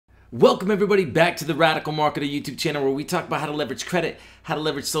Welcome everybody back to the Radical Marketer YouTube channel, where we talk about how to leverage credit, how to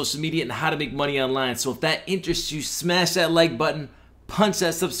leverage social media, and how to make money online. So if that interests you, smash that like button, punch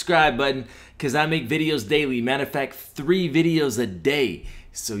that subscribe button, because I make videos daily. Matter of fact, 3 videos a day,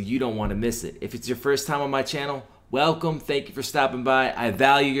 so you don't want to miss it. If it's your first time on my channel, welcome. Thank you for stopping by. I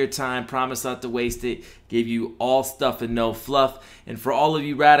value your time, promise not to waste it, give you all stuff and no fluff. And for all of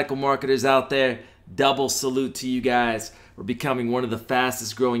you radical marketers out there, double salute to you guys. We're becoming one of the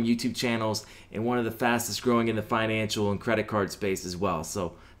fastest growing YouTube channels and one of the fastest growing in the financial and credit card space as well.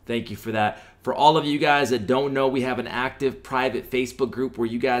 So thank you for that. For all of you guys that don't know, we have an active private Facebook group where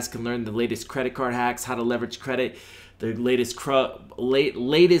you guys can learn the latest credit card hacks, how to leverage credit, the latest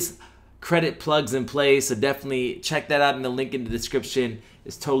credit plugs and plays. So definitely check that out in the link in the description.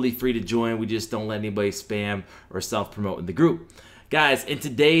 It's totally free to join. We just don't let anybody spam or self-promote in the group. Guys, in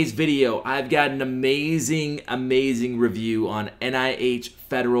today's video, I've got an amazing review on NIH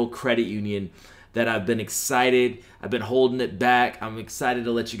Federal Credit Union that I've been excited. I've been holding it back. I'm excited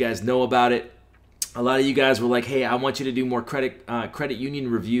to let you guys know about it. A lot of you guys were like, hey, I want you to do more credit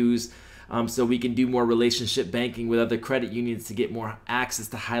union reviews so we can do more relationship banking with other credit unions to get more access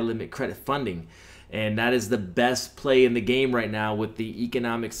to high limit credit funding. And that is the best play in the game right now with the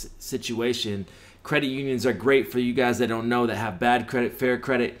economic situation. Credit unions are great for you guys that don't know, that have bad credit, fair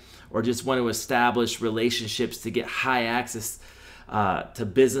credit, or just want to establish relationships to get high access to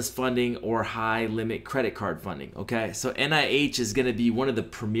business funding or high limit credit card funding. Okay, so NIH is going to be one of the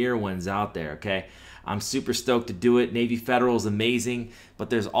premier ones out there. Okay, I'm super stoked to do it. Navy Federal is amazing,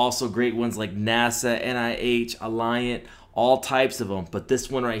 but there's also great ones like NASA, NIH, Alliant, all types of them. But this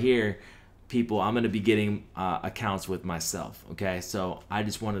one right here, people, I'm going to be getting accounts with myself. Okay, so I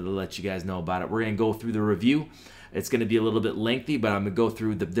just wanted to let you guys know about it. We're going to go through the review. It's going to be a little bit lengthy, but I'm going to go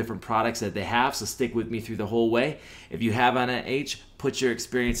through the different products that they have, so stick with me through the whole way. If you have NIH, put your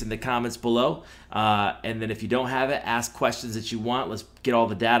experience in the comments below, and then if you don't have it, ask questions that you want. Let's get all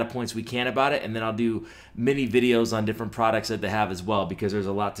the data points we can about it, and then I'll do mini videos on different products that they have as well, because there's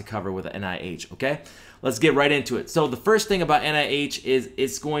a lot to cover with NIH. Okay, let's get right into it. So the first thing about NIH is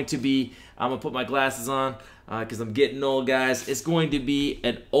it's going to be, I'm going to put my glasses on because I'm getting old, guys. It's going to be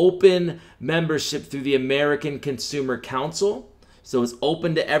an open membership through the American Consumer Council. So it's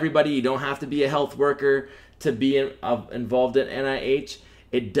open to everybody. You don't have to be a health worker to be involved in NIH.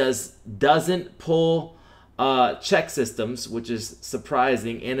 It doesn't pull check systems, which is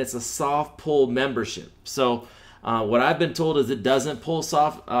surprising, and it's a soft pull membership. So what I've been told is it doesn't pull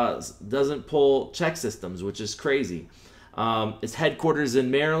check systems, which is crazy. Its headquarters in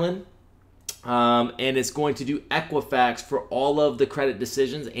Maryland. And it's going to do Equifax for all of the credit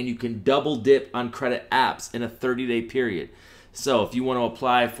decisions, and you can double dip on credit apps in a 30-day period. So if you want to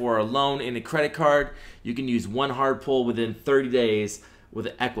apply for a loan and a credit card, you can use one hard pull within 30 days with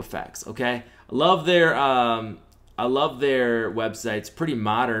Equifax. Okay, I love their website. It's pretty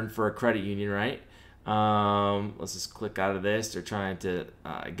modern for a credit union, right? Let's just click out of this. They're trying to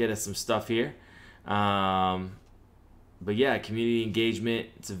get us some stuff here. But yeah, community engagement.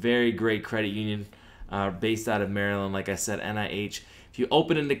 It's a very great credit union based out of Maryland. Like I said, NIH. If you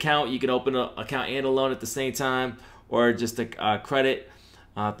open an account, you can open an account and a loan at the same time, or just a credit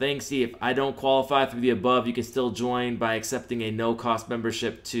thing. See, if I don't qualify through the above, you can still join by accepting a no-cost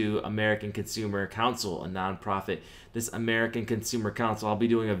membership to American Consumer Council, a nonprofit. This American Consumer Council, I'll be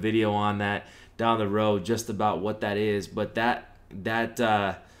doing a video on that down the road, just about what that is. But that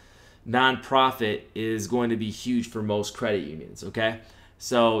nonprofit is going to be huge for most credit unions. Okay,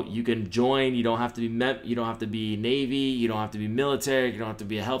 so you can join. You don't have to be Navy, you don't have to be military, you don't have to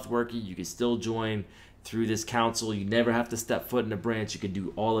be a health worker. You can still join through this council. You never have to step foot in a branch. You can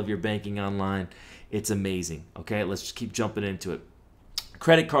do all of your banking online. It's amazing. Okay, let's just keep jumping into it.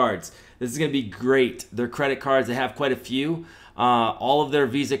 Credit cards. This is going to be great. Their credit cards, they have quite a few. All of their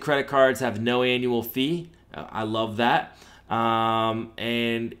Visa credit cards have no annual fee. I love that.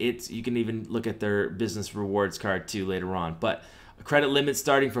 And you can even look at their business rewards card too later on. But a credit limit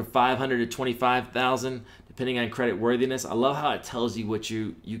starting from $500 to $25,000, depending on credit worthiness. I love how it tells you what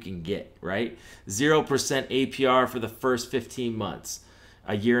you can get, right? 0% APR for the first 15 months,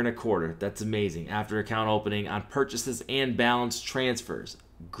 a year and a quarter. That's amazing. After account opening on purchases and balance transfers.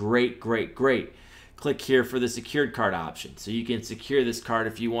 Great, great, great. Click here for the secured card option. So you can secure this card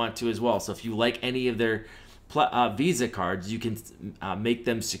if you want to as well. So if you like any of their Visa cards, you can make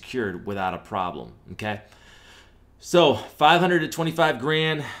them secured without a problem. Okay, so 500 to 25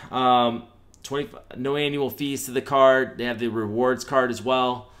 grand, no annual fees to the card. They have the rewards card as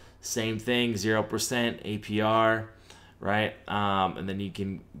well, same thing, 0% APR, right? And then you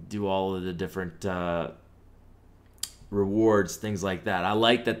can do all of the different rewards, things like that. I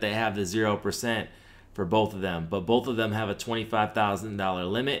like that they have the 0% for both of them, but both of them have a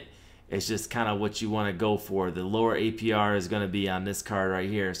 $25,000 limit. It's just kind of what you want to go for. The lower APR is going to be on this card right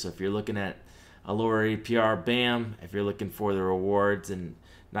here. So if you're looking at a lower APR, bam. If you're looking for the rewards and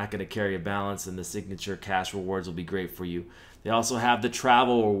not going to carry a balance, then the signature cash rewards will be great for you. They also have the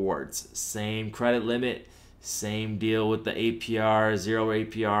travel rewards. Same credit limit, same deal with the APR, 0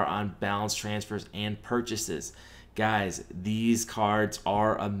 APR on balance transfers and purchases. Guys, these cards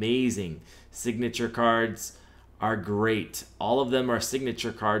are amazing. Signature cards are great. All of them are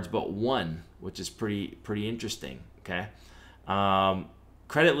signature cards but one, which is pretty interesting, okay?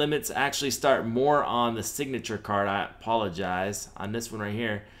 Credit limits actually start more on the signature card. I apologize. On this one right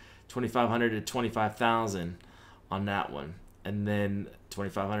here, 2,500 to 25,000 on that one. And then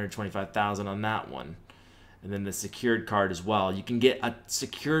 2,500 to 25,000 on that one. And then the secured card as well. You can get a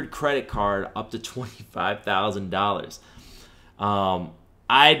secured credit card up to $25,000.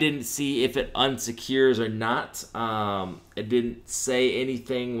 I didn't see if it unsecures or not. It didn't say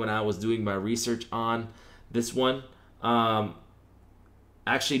anything when I was doing my research on this one.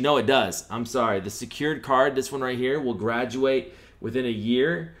 Actually, no, it does. I'm sorry. The secured card, this one right here, will graduate within a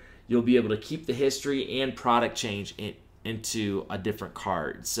year. You'll be able to keep the history and product change into a different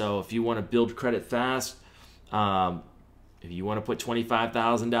card. So if you want to build credit fast, if you want to put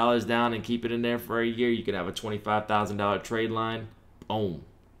 $25,000 down and keep it in there for a year, you can have a $25,000 trade line. Boom.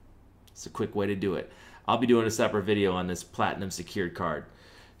 It's a quick way to do it. I'll be doing a separate video on this platinum secured card.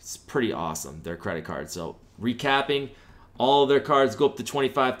 It's pretty awesome, their credit card. So recapping, all of their cards go up to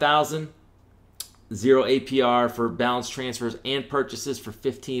 $25,000. 0 APR for balance transfers and purchases for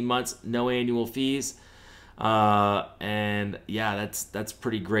 15 months. No annual fees. And yeah, that's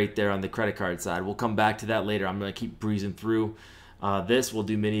pretty great there on the credit card side. We'll come back to that later. I'm going to keep breezing through this. We'll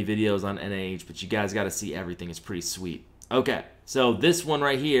do many videos on NIH, but you guys got to see everything. It's pretty sweet. Okay, so this one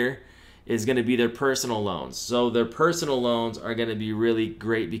right here is going to be their personal loans. So their personal loans are going to be really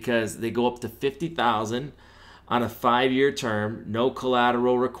great because they go up to $50,000 on a 5-year term, no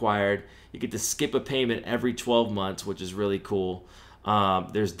collateral required. You get to skip a payment every 12 months, which is really cool.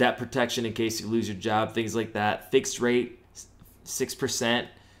 There's debt protection in case you lose your job, things like that. Fixed rate, 6%.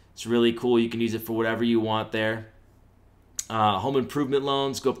 It's really cool. You can use it for whatever you want there. Home improvement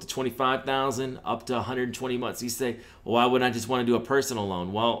loans go up to $25,000, up to 120 months. You say, well, why wouldn't I just want to do a personal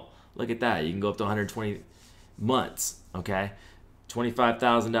loan? Well, look at that. You can go up to 120 months, okay?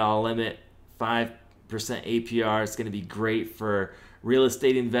 $25,000 limit, 5% APR. It's going to be great for real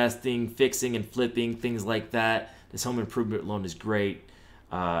estate investing, fixing and flipping, things like that. This home improvement loan is great.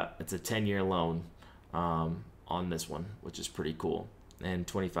 It's a 10-year loan on this one, which is pretty cool. And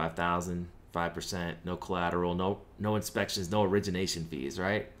 $25,000, 5%, no collateral, no inspections, no origination fees,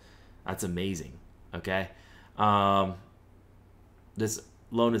 right? That's amazing, okay? This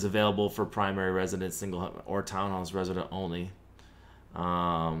loan is available for primary residence, single or townhouse resident only.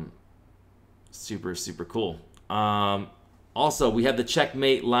 Super cool. Also, we have the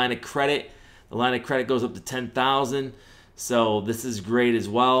Checkmate line of credit. The line of credit goes up to $10,000. So this is great as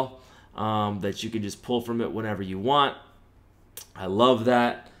well, that you can just pull from it whenever you want. I love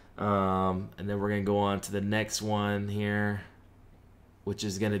that. And then we're going to go on to the next one here, which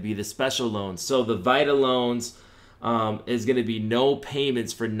is going to be the special loans. So the Vita loans is going to be no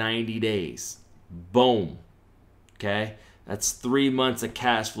payments for 90 days. Boom. Okay? That's 3 months of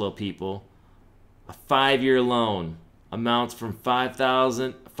cash flow, people. A 5-year loan amounts from $500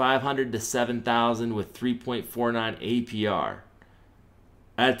 to $7,000 with 3.49 APR.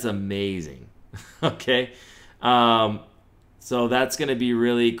 That's amazing. Okay? So that's going to be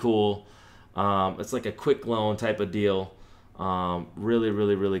really cool. It's like a quick loan type of deal.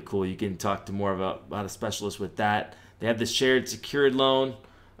 Really cool. You can talk to more about a specialist with that. They have the shared secured loan.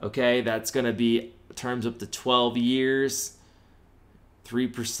 Okay, that's going to be terms up to 12 years.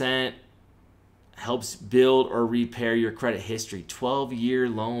 3%. Helps build or repair your credit history. 12-year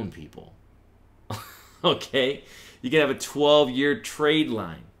loan, people. Okay? You can have a 12-year trade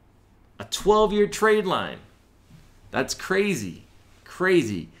line. A 12-year trade line. That's crazy.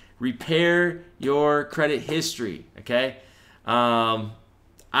 Crazy. Repair your credit history. Okay?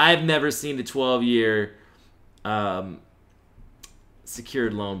 I've never seen a 12-year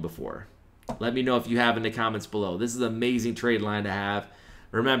secured loan before. Let me know if you have in the comments below. This is an amazing trade line to have.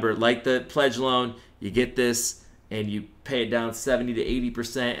 Remember, like the pledge loan, you get this and you pay it down 70 to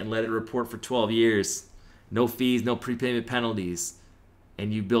 80% and let it report for 12 years. No fees, no prepayment penalties.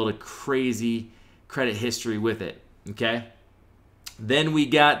 And you build a crazy credit history with it, okay? Then we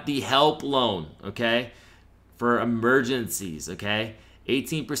got the help loan, okay? For emergencies, okay?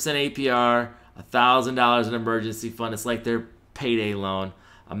 18% APR, $1,000 in emergency fund. It's like their payday loan.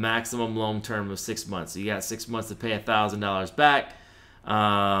 A maximum loan term of 6 months. So you got 6 months to pay $1,000 back.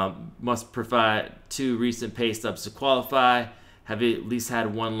 Must provide 2 recent pay stubs to qualify. Have at least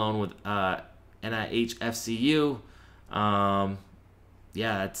had 1 loan with NIHFCU.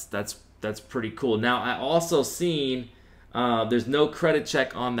 Yeah, that's pretty cool. Now I also seen there's no credit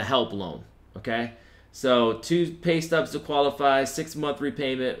check on the help loan. Okay, so 2 pay stubs to qualify, 6-month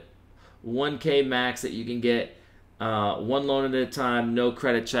repayment, 1K max that you can get. 1 loan at a time, no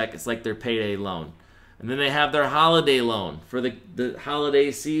credit check. It's like their payday loan. And then they have their holiday loan for the holiday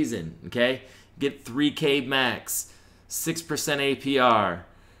season. Okay, get 3K max, 6% APR,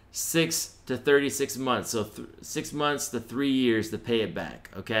 6 to 36 months. So 6 months to 3 years to pay it back.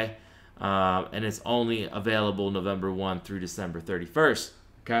 Okay, and it's only available November 1 through December 31st.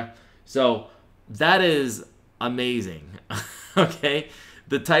 Okay, so that is amazing. Okay.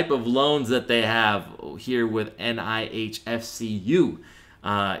 The type of loans that they have here with NIHFCU.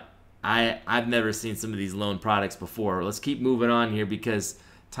 I've never seen some of these loan products before. Let's keep moving on here because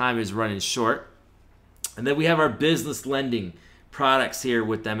time is running short. And then we have our business lending products here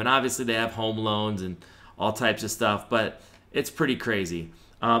with them. And obviously they have home loans and all types of stuff, but it's pretty crazy.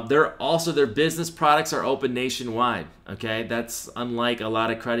 Their business products are open nationwide. Okay, that's unlike a lot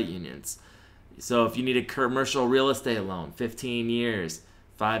of credit unions. So if you need a commercial real estate loan, 15 years,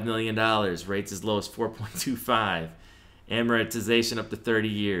 $5 million, rates as low as 4.25, amortization up to 30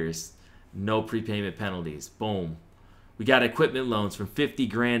 years, no prepayment penalties. Boom. We got equipment loans from 50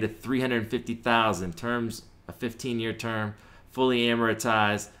 grand to 350,000, terms a 15-year term, fully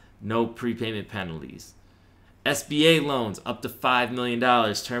amortized, no prepayment penalties. SBA loans up to $5 million,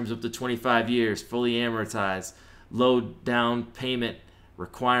 terms up to 25 years, fully amortized, low down payment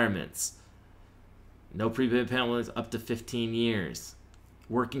requirements, no prepayment penalties up to 15 years.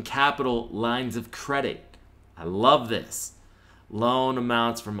 Working capital lines of credit. I love this. Loan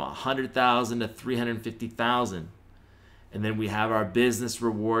amounts from $100,000 to $350,000. And then we have our business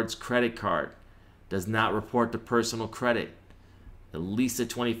rewards credit card. Does not report to personal credit. At least a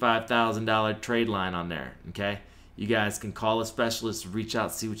 $25,000 trade line on there. Okay. You guys can call a specialist, reach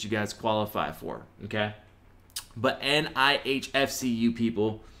out, see what you guys qualify for. Okay. But NIHFCU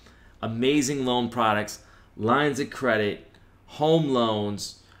people, amazing loan products, lines of credit, home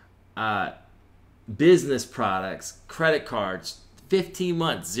loans, business products, credit cards, 15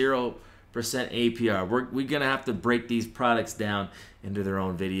 months, 0% APR. We're going to have to break these products down into their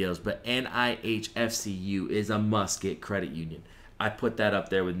own videos, but NIHFCU is a must-get credit union. I put that up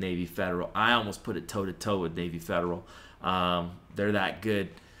there with Navy Federal. I almost put it toe-to-toe with Navy Federal. They're that good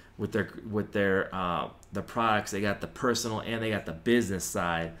with their the products. They got the personal and they got the business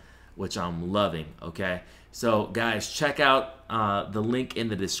side, which I'm loving. Okay, so guys, check out the link in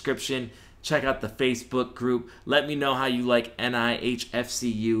the description. Check out the Facebook group. Let me know how you like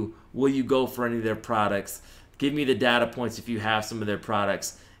NIHFCU. Will you go for any of their products? Give me the data points if you have some of their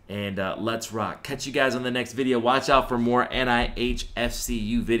products. And let's rock. Catch you guys on the next video. Watch out for more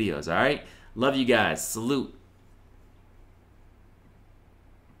NIHFCU videos, all right? Love you guys. Salute.